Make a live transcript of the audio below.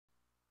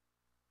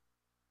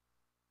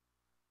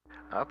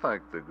I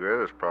think the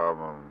greatest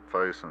problem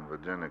facing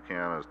Virginia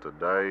counties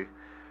today,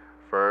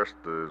 first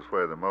is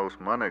where the most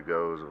money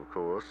goes, of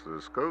course,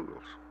 is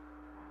schools.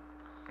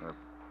 Uh,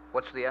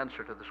 What's the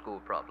answer to the school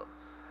problem?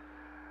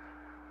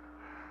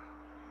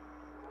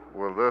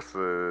 well,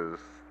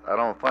 I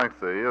don't think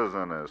there is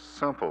any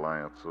simple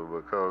answer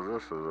because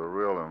this is a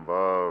real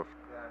involved,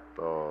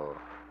 uh,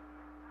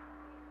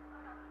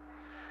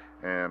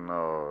 and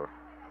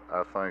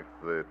I think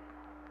that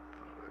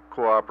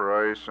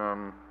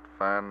cooperation,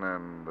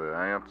 finding the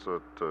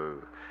answer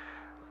to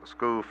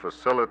school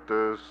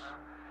facilities,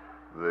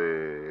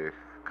 the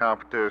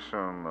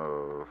competition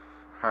of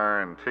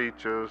hiring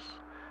teachers,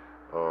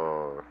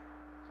 uh,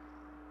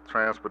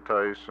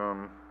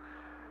 transportation,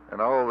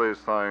 and all these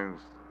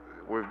things,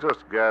 we've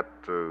just got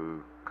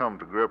to come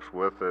to grips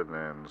with it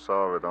and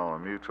solve it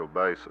on a mutual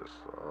basis.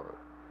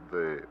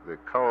 The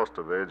cost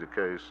of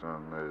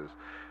education is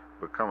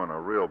becoming a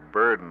real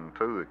burden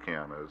to the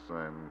counties,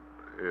 and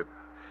it,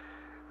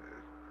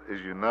 as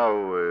you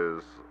know,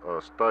 is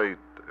a state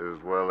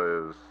as well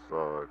as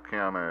a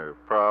county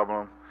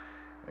problem.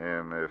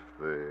 And if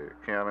the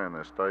county and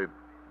the state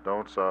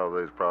don't solve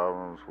these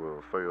problems,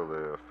 we'll feel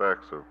the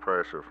effects of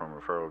pressure from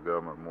the federal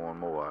government more and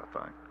more, I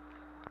think.